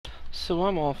So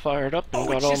I'm all fired up and Oh,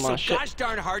 got it's all just my so shit. gosh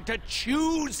darn hard to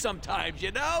choose sometimes,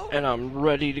 you know? And I'm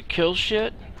ready to kill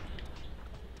shit.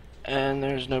 And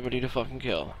there's nobody to fucking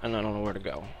kill. And I don't know where to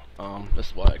go. This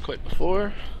is why I quit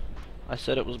before. I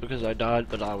said it was because I died,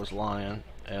 but I was lying.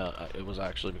 It was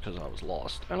actually because I was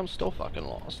lost. And I'm still fucking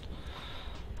lost.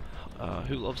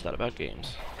 Who loves that about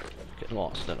games? Getting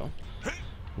lost in them.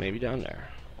 Maybe down there.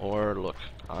 Or, look,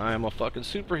 I'm a fucking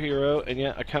superhero, and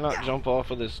yet I cannot jump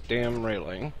off of this damn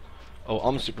railing. Oh,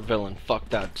 I'm a supervillain. Fuck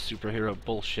that superhero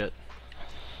bullshit.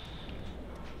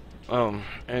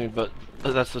 But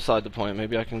that's beside the point.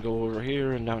 Maybe I can go over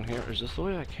here and down here. Is this the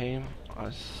way I came?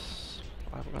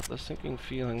 I've got the sinking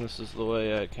feeling this is the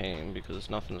way I came, because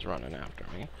nothing's running after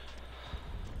me.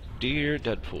 Dear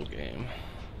Deadpool game.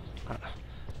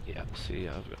 Yeah, see,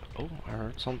 oh, I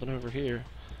heard something over here.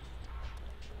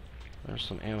 There's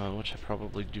some ammo, which I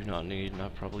probably do not need, and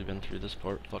I've probably been through this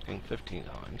part fucking 15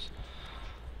 times.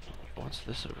 What's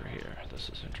this over here? This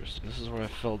is interesting. This is where I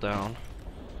fell down.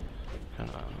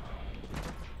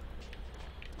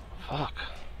 Fuck.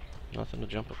 Nothing to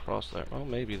jump across there. Well,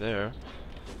 maybe there.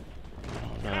 I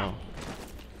don't know.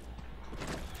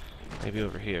 Maybe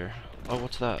over here. Oh,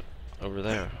 what's that? Over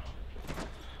there.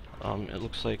 It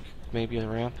looks like maybe a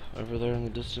ramp over there in the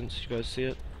distance. You guys see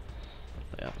it?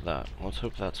 Yeah, that. Let's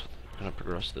hope that's gonna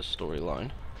progress this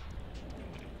storyline.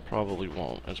 Probably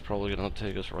won't. It's probably gonna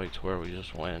take us right to where we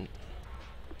just went.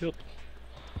 Yep.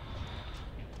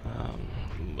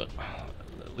 But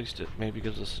at least it maybe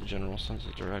gives us a general sense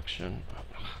of direction.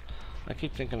 I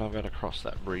keep thinking I've got to cross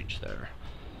that bridge there.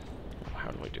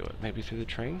 How do I do it? Maybe through the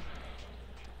train?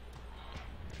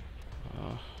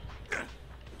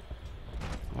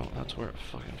 Well, that's where it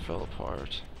fucking fell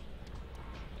apart.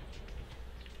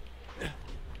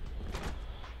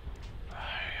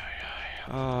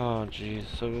 Oh, jeez.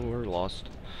 So we're lost.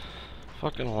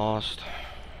 Fucking lost.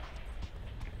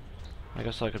 I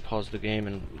guess I could pause the game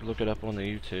and look it up on the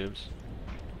YouTubes.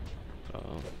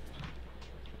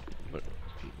 But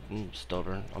I'm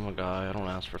stubborn. I'm a guy. I don't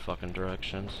ask for fucking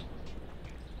directions.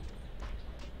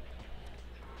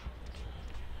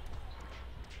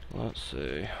 Let's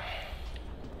see.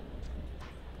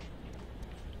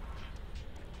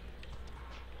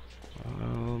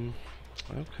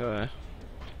 Okay.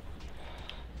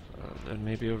 Then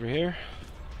maybe over here.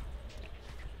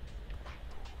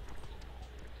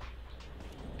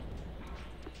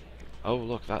 Oh,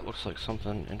 look, that looks like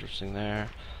something interesting there.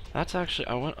 That's actually,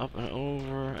 I went up and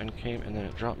over and came, and then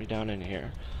it dropped me down in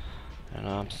here.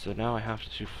 And so now I have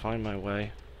to find my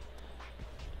way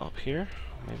up here.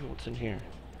 Maybe what's in here?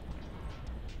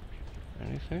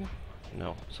 Anything?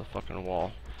 No, it's a fucking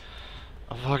wall.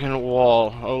 A fucking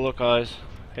wall. Oh, look, guys.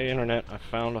 Hey, internet, I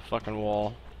found a fucking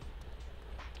wall.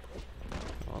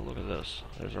 Oh, look at this.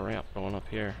 There's a ramp going up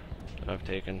here that I've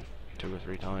taken 2 or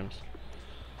 3 times.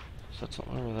 Is that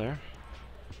something over there?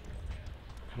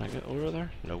 Can I get over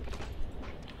there? Nope.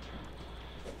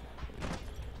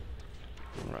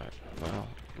 Right. Well,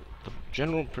 the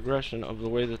general progression of the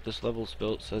way that this level's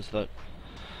built says that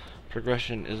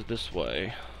progression is this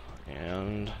way.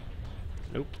 And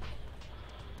nope.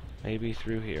 Maybe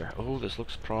through here. Oh, this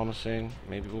looks promising.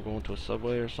 Maybe we'll go into a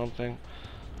subway or something.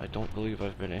 I don't believe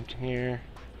I've been in here.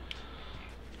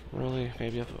 Really?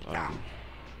 Maybe I've...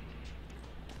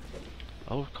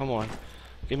 Oh, come on.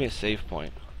 Give me a save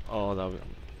point. Oh, that would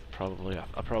probably...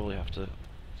 I'll probably have to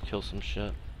kill some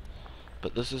shit.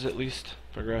 But this is at least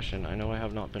progression. I know I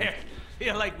have not been... I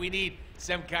feel like we need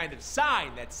some kind of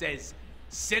sign that says,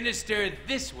 "Sinister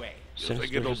this way." You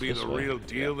think it'll be the real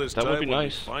deal this time? That would be when we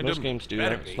nice. find Most him? games do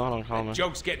Better that. It's be. not uncommon. That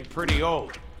joke's getting pretty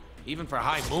old, even for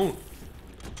High Moon.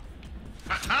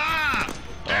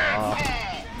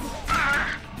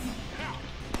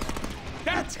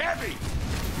 That's heavy.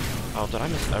 Oh, did I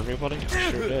miss everybody?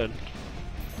 I sure did.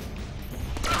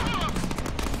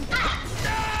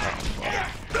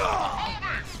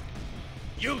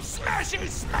 You smashy,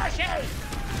 smashy!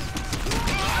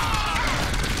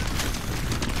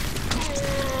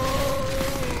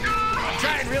 I'm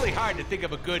trying really hard to think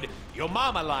of a good "yo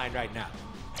mama" line right now.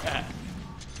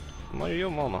 Yo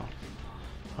mama.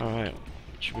 Alright.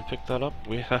 Should we pick that up?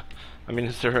 I mean,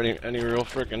 is there any real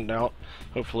freaking doubt?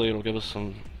 Hopefully it'll give us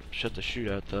some shit to shoot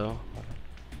at, though.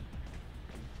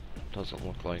 Doesn't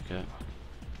look like it.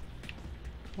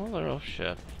 Well, they're off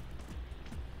shit.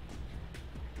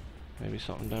 Maybe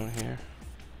something down here.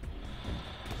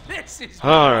 This is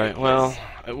Alright, well,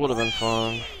 it would have been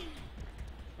fun.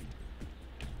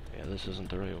 Yeah, this isn't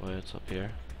the right way, it's up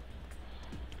here.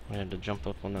 We had to jump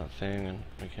up on that thing, and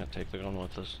we can't take the gun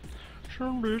with us.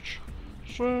 Son bitch.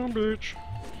 Son bitch.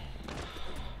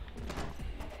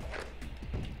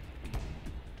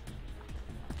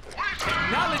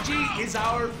 Technology is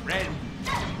our friend.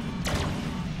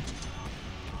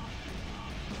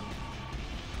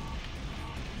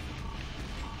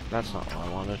 That's not what I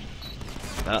wanted.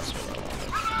 That's what I wanted.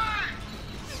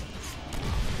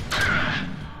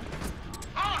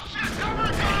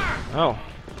 Oh.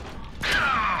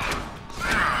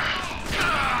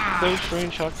 Close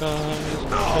range shotgun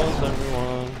kills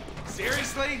everyone.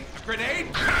 Seriously? A grenade?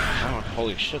 Oh,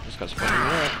 holy shit, this guy's fucking me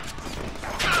up.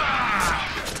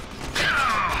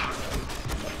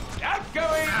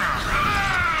 Outgoing!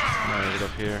 I'm gonna get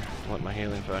up here, let my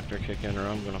healing factor kick in or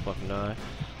I'm gonna fucking die.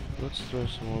 Let's throw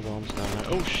some more bombs down there.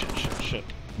 Oh shit, shit, shit.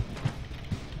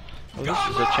 Oh, this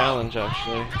is a challenge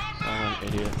actually. I'm an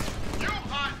idiot.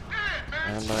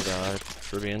 And I died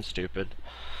for being stupid.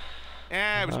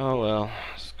 Oh well,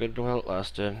 it's good while it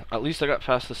lasted. At least I got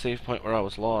past the save point where I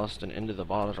was lost and into the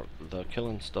bottom, the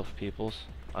killing stuff peoples.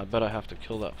 I bet I have to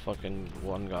kill that fucking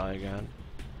one guy again.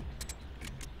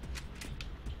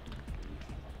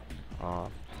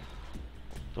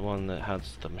 The one that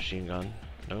has the machine gun.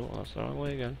 No, that's the wrong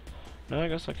way again. No, I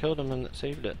guess I killed him and it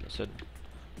saved it. It said,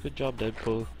 good job,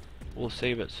 Deadpool. We'll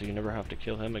save it so you never have to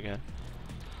kill him again.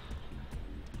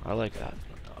 I like that.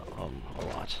 A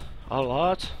lot. A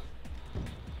lot?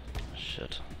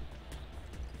 Shit.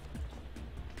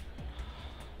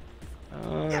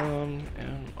 And,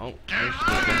 oh, there's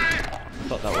sneaking. I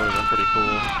thought that would have been pretty cool.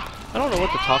 I don't know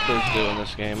what the tacos do in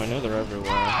this game. I know they're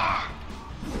everywhere.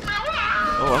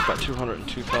 Oh, I've got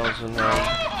 202,000,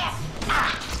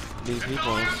 DP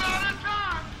points.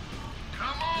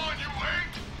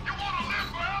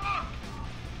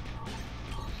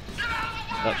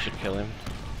 That should kill him.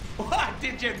 What?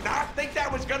 Did you not think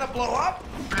that was gonna blow up?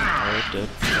 Oh, it did.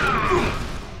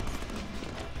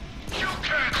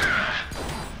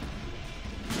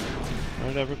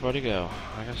 Where'd everybody go?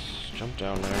 I guess jump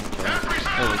down there and kill them.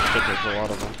 Holy shit, there's a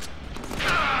lot of them.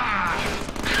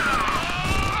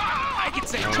 I can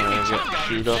say I'm getting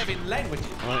shoot up. 7 languages.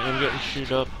 I am getting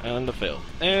shoot up and a fail.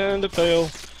 And a fail.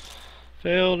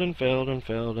 Failed and failed and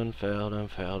failed and failed and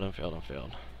failed and failed and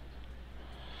failed.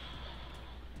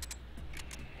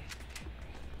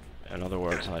 In other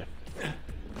words, I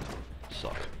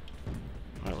suck.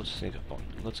 Alright, let's sneak up on.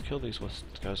 Let's kill these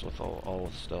guys with all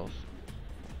with stealth.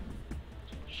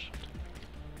 Shit.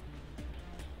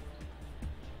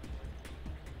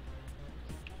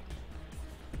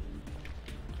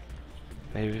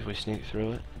 Maybe if we sneak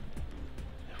through it,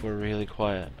 if we're really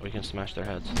quiet, we can smash their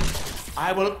heads.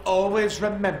 I will always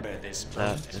remember this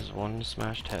moment. That is one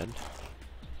smashed head.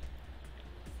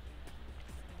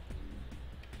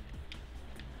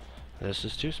 This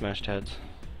is 2 smashed heads.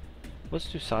 Let's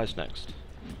do size next.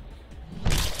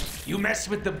 You mess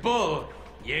with the bull,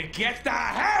 you get the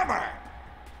hammer!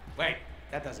 Wait,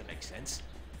 that doesn't make sense.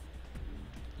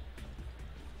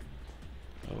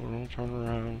 Oh, don't turn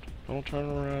around. Don't turn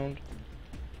around.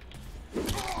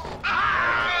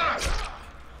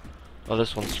 Oh,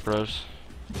 this one's gross.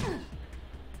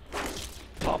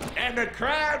 Pop. And the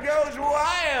crowd goes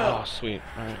wild! Oh, sweet.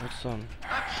 Alright, let's,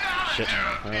 shit.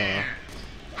 I don't know.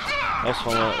 That was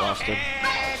fun while it lasted.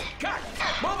 And cut!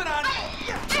 Moving on!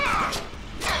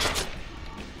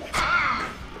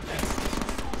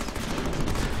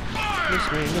 Miss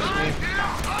me, miss me.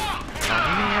 Oh,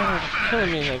 man,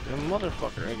 killing me like a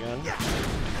motherfucker again.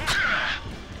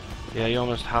 Yeah, you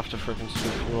almost have to freaking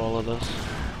sneak through all of this.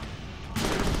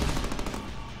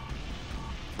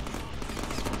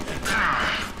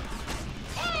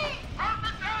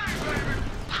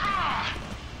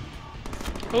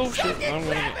 Oh shit, I'm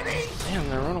gonna get... Damn,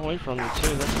 they run away from me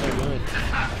too, that's no good.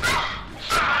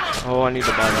 Oh, I need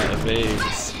to buy that evade,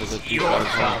 so that these guys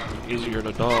are easier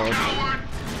to dodge.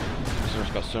 Because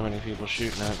there's got so many people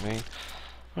shooting at me.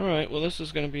 Alright, well this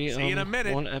is gonna be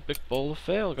one epic bowl of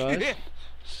fail, guys.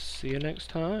 See you next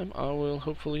time. I will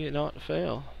hopefully not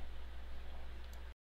fail.